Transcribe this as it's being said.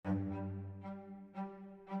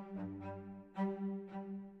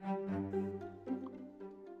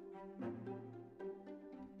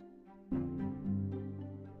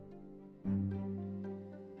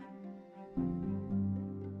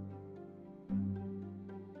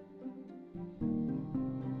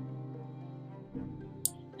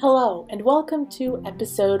Hello, and welcome to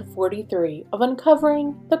episode 43 of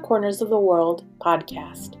Uncovering the Corners of the World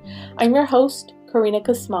podcast. I'm your host, Karina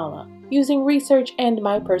Kasmala, using research and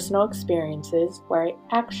my personal experiences where I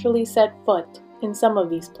actually set foot in some of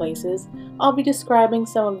these places. I'll be describing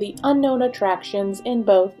some of the unknown attractions in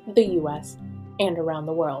both the US and around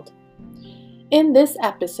the world. In this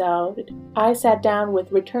episode, I sat down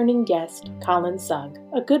with returning guest Colin Sugg,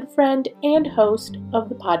 a good friend and host of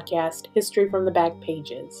the podcast History from the Back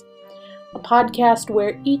Pages, a podcast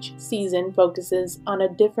where each season focuses on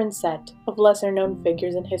a different set of lesser-known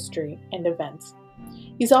figures in history and events.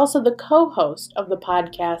 He's also the co-host of the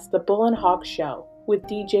podcast The Bull and Hawk Show with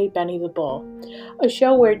DJ Benny the Bull, a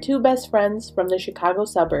show where two best friends from the Chicago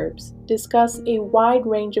suburbs discuss a wide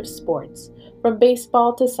range of sports, from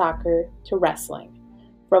baseball to soccer to wrestling,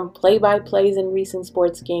 from play-by-plays in recent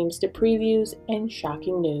sports games to previews and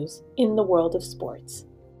shocking news in the world of sports.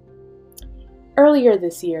 Earlier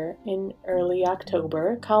this year, in early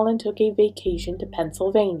October, Colin took a vacation to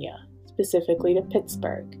Pennsylvania, specifically to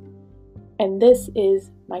Pittsburgh, and this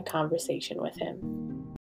is my conversation with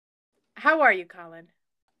him. How are you, Colin?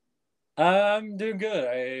 I'm doing good.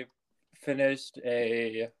 I finished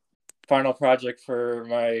a final project for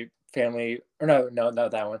my family, or no,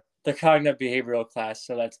 not that one. The cognitive behavioral class,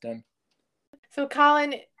 so that's done. So,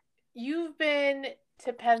 Colin, you've been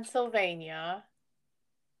to Pennsylvania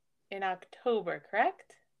in October,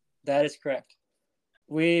 correct? That is correct.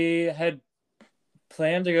 We had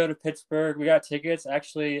planned to go to Pittsburgh. We got tickets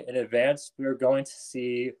actually in advance. We were going to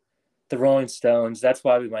see the Rolling Stones. That's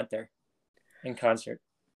why we went there in concert.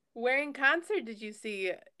 Where in concert did you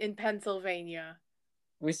see in Pennsylvania?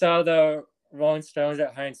 We saw the Rolling Stones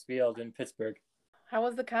at Heinz Field in Pittsburgh. How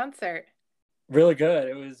was the concert? Really good.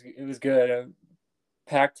 It was good. A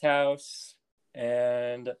packed house,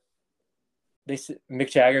 and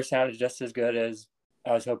Mick Jagger sounded just as good as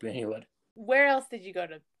I was hoping he would. Where else did you go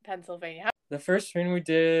to Pennsylvania? The first thing we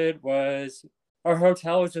did was, our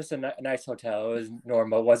hotel was just a nice hotel. It was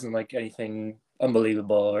normal. It wasn't like anything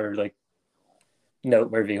unbelievable or like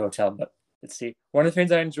noteworthy hotel. But let's see. One of the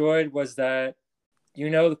things I enjoyed was that,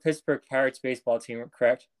 the Pittsburgh Pirates baseball team,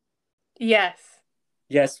 correct? Yes.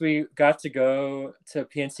 Yes, we got to go to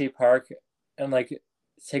PNC Park and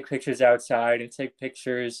take pictures outside and take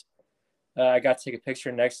pictures. I got to take a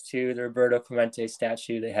picture next to the Roberto Clemente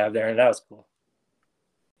statue they have there, and that was cool.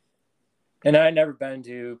 And I'd never been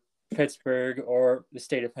to Pittsburgh or the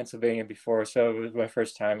state of Pennsylvania before, so it was my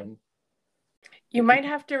first time. And you might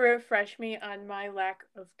have to refresh me on my lack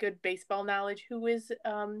of good baseball knowledge. Who is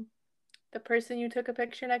the person you took a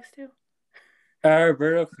picture next to?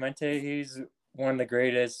 Roberto Clemente, he's one of the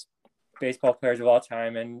greatest baseball players of all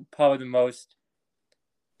time and probably the most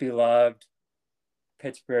beloved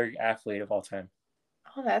Pittsburgh athlete of all time.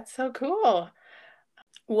 Oh, that's so cool.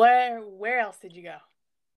 Where else did you go?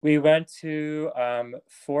 We went to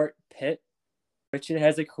Fort Pitt, which it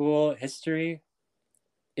has a cool history.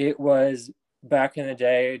 It was back in the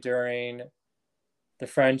day during the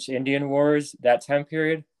French Indian Wars, that time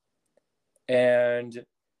period. And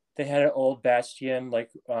they had an old bastion,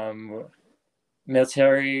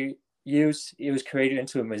 military use. It was created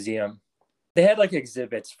into a museum. They had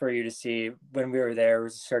exhibits for you to see. When we were there, it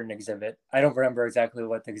was a certain exhibit. I don't remember exactly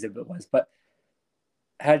what the exhibit was, but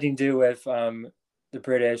had to do with the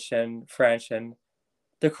British and French. And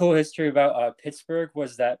the cool history about Pittsburgh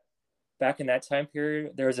was that back in that time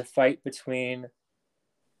period, there was a fight between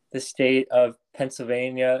the state of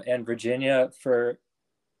Pennsylvania and Virginia for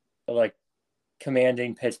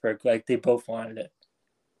commanding Pittsburgh. They both wanted it.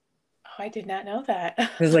 Oh, I did not know that.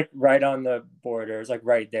 It was right on the border. It was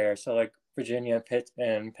right there. So Virginia, Pitt,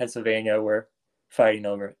 and Pennsylvania were fighting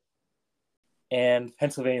over it, and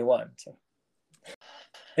Pennsylvania won. So,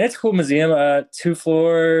 and it's a cool museum. 2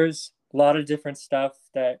 floors, a lot of different stuff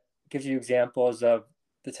that gives you examples of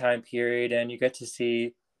the time period, and you get to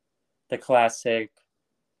see the classic,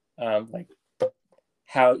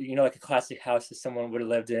 how a classic house that someone would have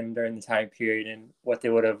lived in during the time period and what they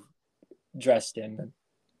would have dressed in.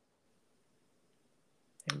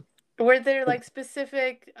 Were there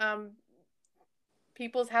specific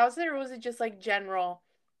people's houses, or was it just general?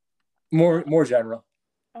 More general.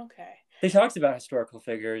 Okay. They talked about historical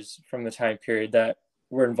figures from the time period that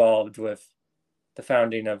were involved with the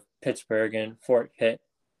founding of Pittsburgh and Fort Pitt.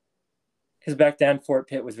 Because back then, Fort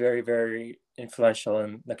Pitt was very, very influential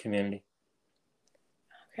in the community.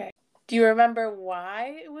 Okay. Do you remember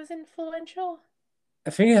why it was influential? I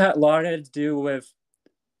think it had a lot to do with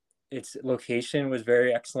its location was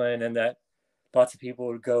very excellent, and that lots of people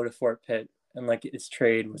would go to Fort Pitt, and its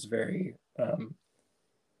trade was very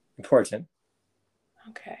important.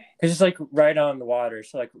 Okay. It's just like right on the water,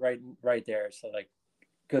 so like right there. So like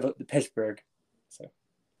go to Pittsburgh. So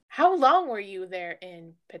How long were you there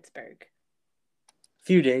in Pittsburgh?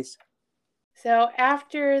 few days. So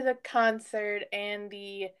after the concert and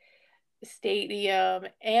the stadium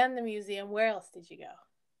and the museum, where else did you go?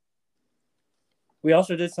 We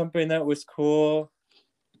also did something that was cool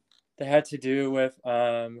that had to do with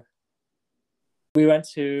we went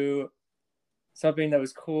to something that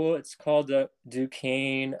was cool. It's called the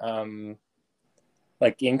Duquesne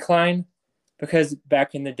like incline, because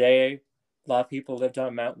back in the day a lot of people lived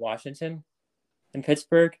on Mount Washington in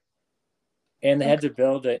Pittsburgh, and they had Okay. to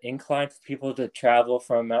build an incline for people to travel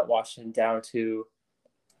from Mount Washington down to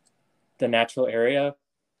the natural area.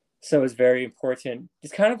 So it was very important.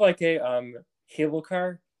 It's kind of like a cable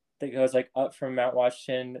car that goes like up from Mount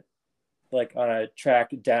Washington, like on a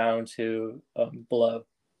track down to below.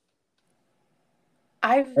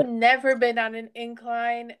 I've never been on an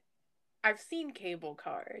incline. I've seen cable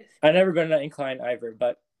cars. I never been on an incline either,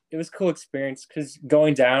 but it was a cool experience because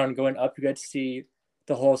going down, going up, you get to see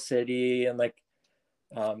the whole city and like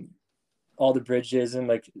um, all the bridges and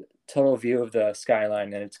like total view of the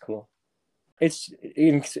skyline, and it's cool. It's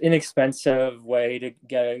an inexpensive way to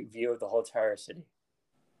get a view of the whole entire city.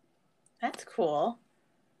 That's cool.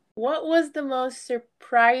 What was the most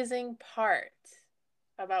surprising part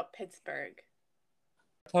about Pittsburgh?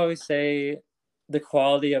 I'd probably say the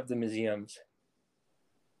quality of the museums.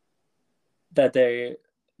 That they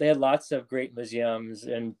had lots of great museums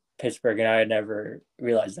in Pittsburgh, and I had never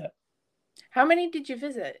realized that. How many did you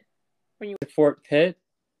visit when you Fort Pitt,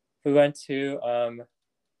 we went to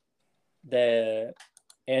the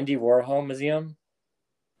Andy Warhol Museum,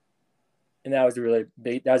 and that was a really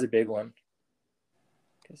big. That was a big one.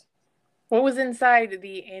 What was inside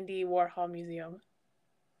the Andy Warhol Museum?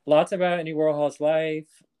 Lots about Andy Warhol's life,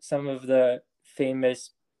 some of the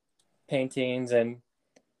famous paintings and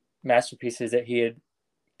masterpieces that he had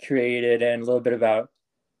created, and a little bit about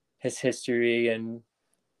his history and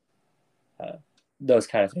uh, those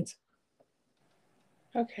kind of things.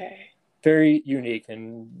 Okay. Very unique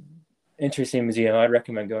and interesting museum. I'd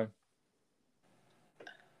recommend going.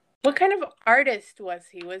 What kind of artist was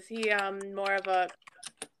he? Was he more of a,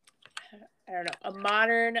 I don't know, a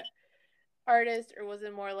modern artist, or was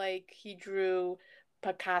it more like he drew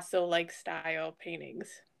Picasso-like style paintings?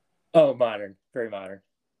 Oh, modern, very modern.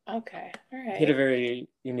 Okay. All He had a right. very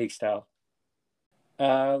unique style.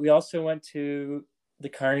 We also went to the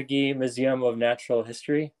Carnegie Museum of Natural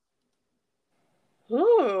History,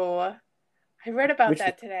 Ooh, I read about which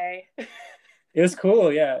that today. it was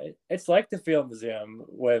cool. Yeah, it's like the Field Museum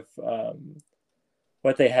with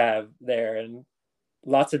what they have there, and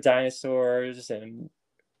lots of dinosaurs. And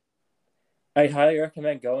I highly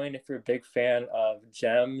recommend going if you're a big fan of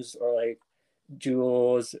gems or like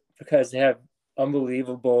jewels, because they have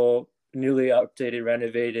unbelievable, newly updated,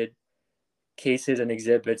 renovated cases and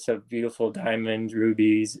exhibits of beautiful diamonds,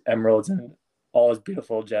 rubies, emeralds, and all those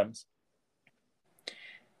beautiful gems.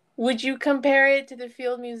 Would you compare it to the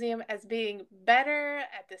Field Museum as being better,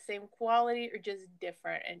 at the same quality, or just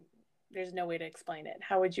different? And there's no way to explain it.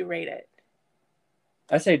 How would you rate it?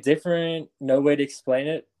 I say different, no way to explain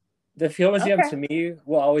it. The Field Museum Okay. to me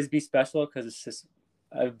will always be special because it's just,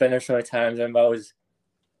 I've been there so many times and I've always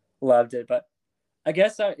loved it. But I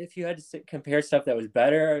guess if you had to compare stuff that was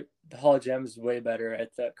better, the Hall of Gems is way better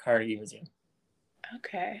at the Carnegie Museum.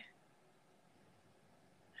 Okay.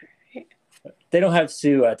 They don't have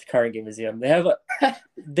Sue at the Carnegie Museum. They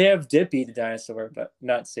have Dippy the dinosaur, but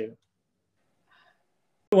not Sue.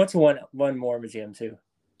 I went to one more museum too,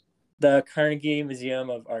 the Carnegie Museum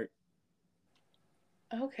of Art.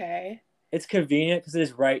 Okay. It's convenient because it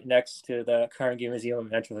is right next to the Carnegie Museum of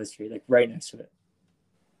Natural History, like right next to it.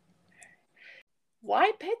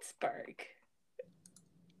 Why Pittsburgh?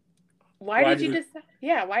 Why Why did you did decide?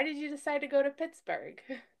 Yeah, why did you decide to go to Pittsburgh?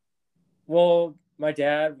 Well, my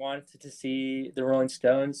dad wanted to see the Rolling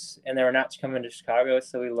Stones, and they were not coming to Chicago,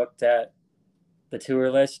 so we looked at the tour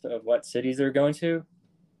list of what cities they're going to,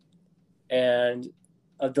 and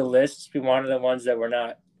of the lists, we wanted the ones that were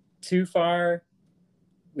not too far,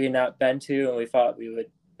 we had not been to, and we thought we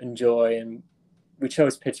would enjoy, and we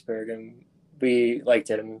chose Pittsburgh, and we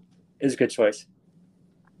liked it, and it was a good choice.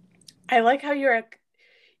 I like how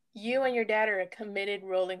you and your dad are a committed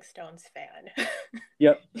Rolling Stones fan.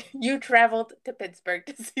 Yep, You traveled to Pittsburgh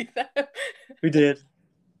to see them. we did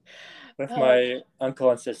with Oh, my uncle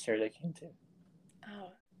and sister. They came too. oh,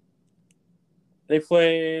 They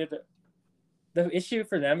played. The issue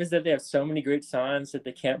for them is that they have so many great songs that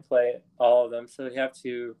they can't play all of them, so they have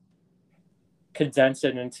to condense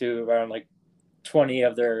it into around like 20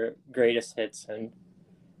 of their greatest hits, and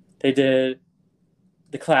They did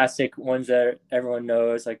the classic ones that everyone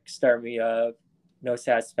knows, like Start Me Up, No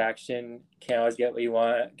Satisfaction, Can't Always Get What You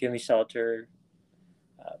Want, Give Me Shelter.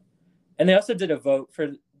 And they also did a vote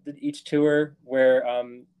for each tour where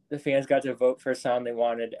the fans got to vote for a song they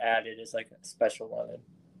wanted added as like a special one.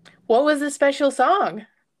 What was the special song?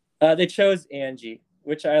 They chose Angie,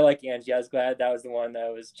 which I like Angie. I was glad that was the one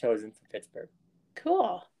that was chosen for Pittsburgh.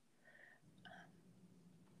 Cool.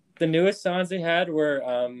 The newest songs they had were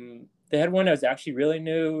they had one that was actually really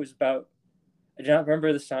new. It was about, I do not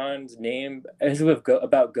remember the song's name. It was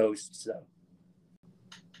about ghosts though.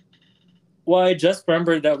 Well, I just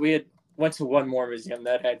remembered that we had went to one more museum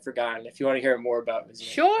that I had forgotten. If you want to hear more about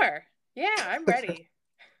museums. Sure. Yeah, I'm ready.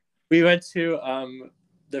 We went to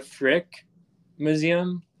the Frick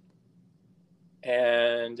Museum,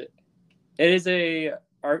 and it is a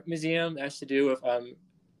art museum that has to do with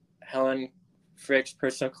Helen Frick's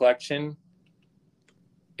personal collection.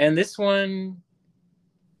 And this one,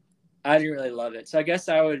 I didn't really love it. So I guess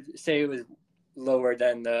I would say it was lower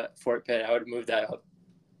than the Fort Pitt. I would move that up.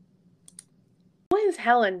 Who is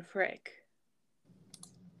Helen Frick?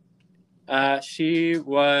 She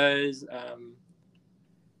was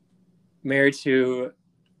married to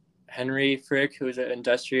Henry Frick, who was an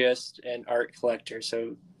industrialist and art collector,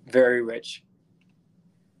 so very rich.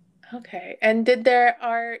 Okay. And did their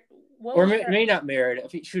art... Maybe not married. I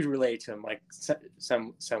think she was related to him, like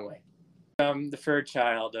some way. The third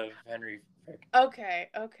child of Henry Frick. Okay.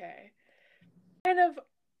 What kind of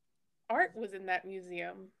art was in that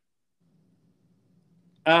museum?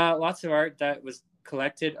 Lots of art that was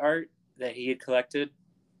collected art that he had collected,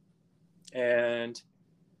 and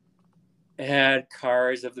it had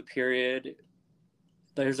cars of the period.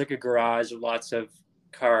 There's like a garage with lots of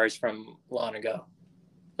cars from long ago,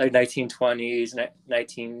 like 1920s,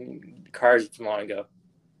 19 cars from long ago.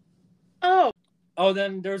 Oh,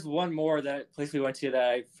 then there's one more that place we went to that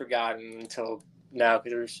I've forgotten until now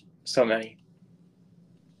because there's so many.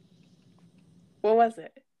 What was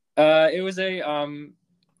it? It was a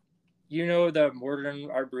you know, the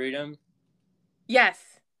Modern Arboretum? Yes.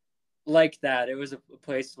 Like that. It was a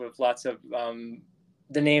place with lots of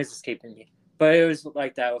the name's escaping me, but it was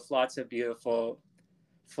like that with lots of beautiful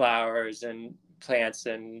flowers and plants,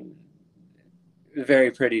 and a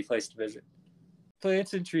very pretty place to visit.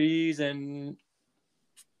 Plants and trees and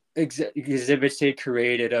exhibits they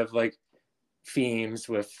created of like themes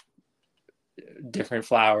with different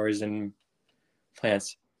flowers and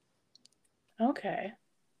plants. Okay.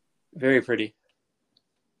 Very pretty.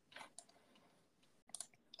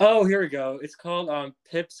 Oh, here we go. It's called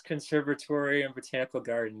Pips Conservatory and Botanical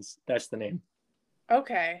Gardens. That's the name.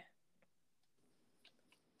 Okay.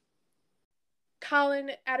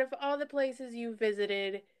 Colin, out of all the places you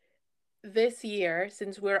visited this year,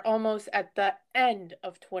 since we're almost at the end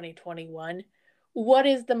of 2021, what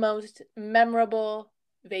is the most memorable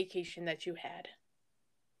vacation that you had?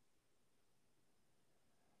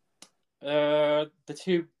 The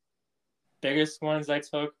two biggest ones I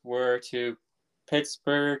took were to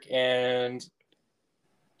Pittsburgh,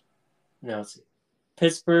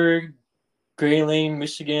 Grayling,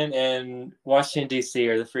 Michigan, and Washington, D.C.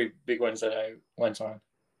 are the three big ones that I went on.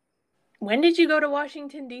 When did you go to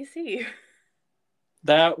Washington, D.C.?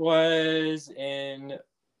 That was in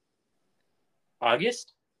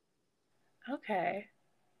August. Okay.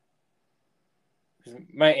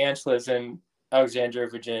 My aunt lives in Alexandria,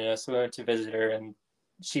 Virginia, so we went to visit her, and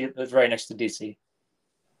she lives right next to D.C.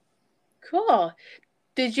 Cool.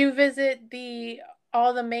 Did you visit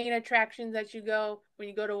all the main attractions that you go when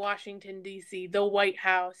you go to Washington, D.C.? The White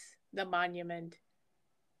House, the monument?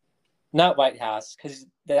 Not White House, because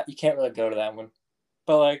you can't really go to that one.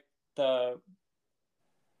 But like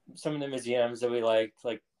some of the museums that we like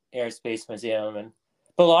Air and Space Museum,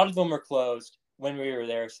 but a lot of them were closed when we were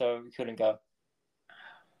there, so we couldn't go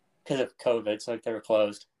because of COVID. So they were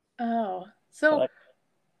closed. Oh, so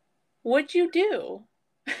what'd you do?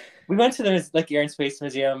 We went to the Air and Space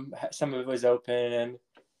Museum. Some of it was open, and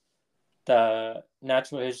the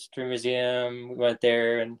Natural History Museum. We went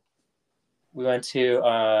there, and we went to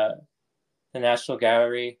the National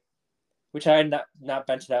Gallery, which I had not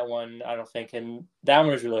been to that one, I don't think, and that one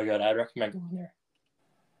was really good. I'd recommend going there.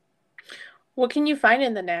 What can you find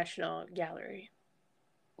in the National Gallery?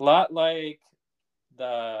 A lot like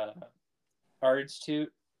the Art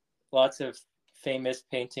Institute, lots of famous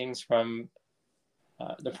paintings from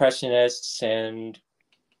the Impressionists and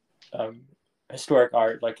historic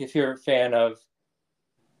art. Like if you're a fan of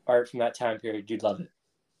art from that time period, you'd love it.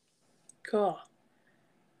 Cool.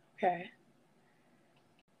 Okay.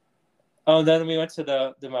 Oh, then we went to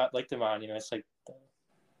the monuments, like the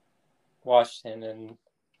Washington and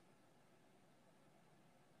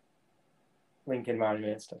Lincoln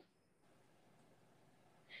Monument and stuff.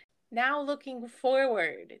 Now looking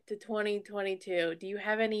forward to 2022, do you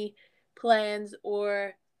have any plans,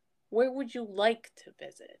 or where would you like to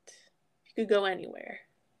visit? If you could go anywhere.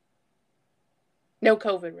 No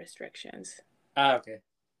COVID restrictions. Okay.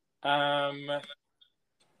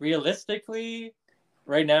 Realistically,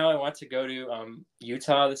 right now I want to go to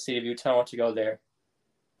Utah, the state of Utah. I want to go there.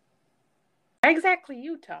 Exactly,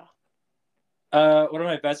 Utah. One of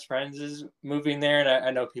my best friends is moving there, and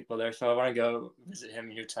I know people there, so I want to go visit him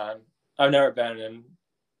in Utah. I've never been, and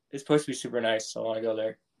it's supposed to be super nice, so I want to go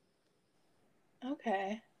there.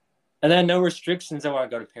 Okay. And then no restrictions, I want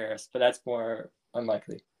to go to Paris, but that's more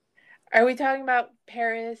unlikely. Are we talking about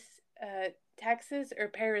Paris, Texas, or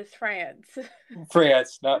Paris, France?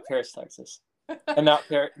 France, not Paris, Texas. And not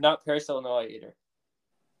Paris, Illinois either.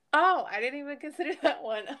 Oh, I didn't even consider that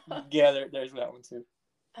one. Yeah, there's that one too.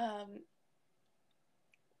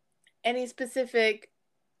 Any specific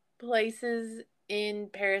places in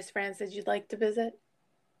Paris, France that you'd like to visit?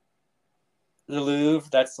 The Louvre,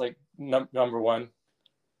 that's like number one.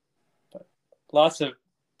 But lots of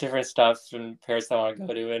different stuff in Paris I want to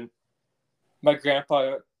go to. And my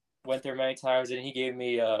grandpa went there many times, and he gave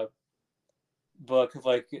me a book of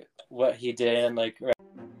like what he did and like.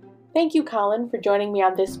 Thank you, Colin, for joining me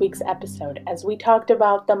on this week's episode as we talked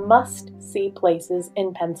about the must-see places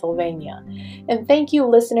in Pennsylvania. And thank you,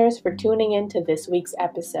 listeners, for tuning in to this week's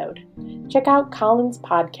episode. Check out Colin's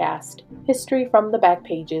podcast, History from the Back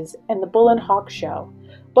Pages, and The Bull and Hawk Show,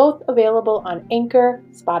 both available on Anchor,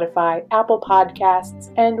 Spotify, Apple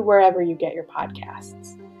Podcasts, and wherever you get your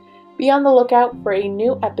podcasts. Be on the lookout for a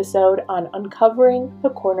new episode on Uncovering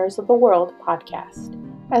the Corners of the World podcast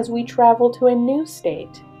as we travel to a new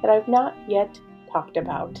state that I've not yet talked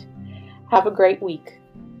about. Have a great week.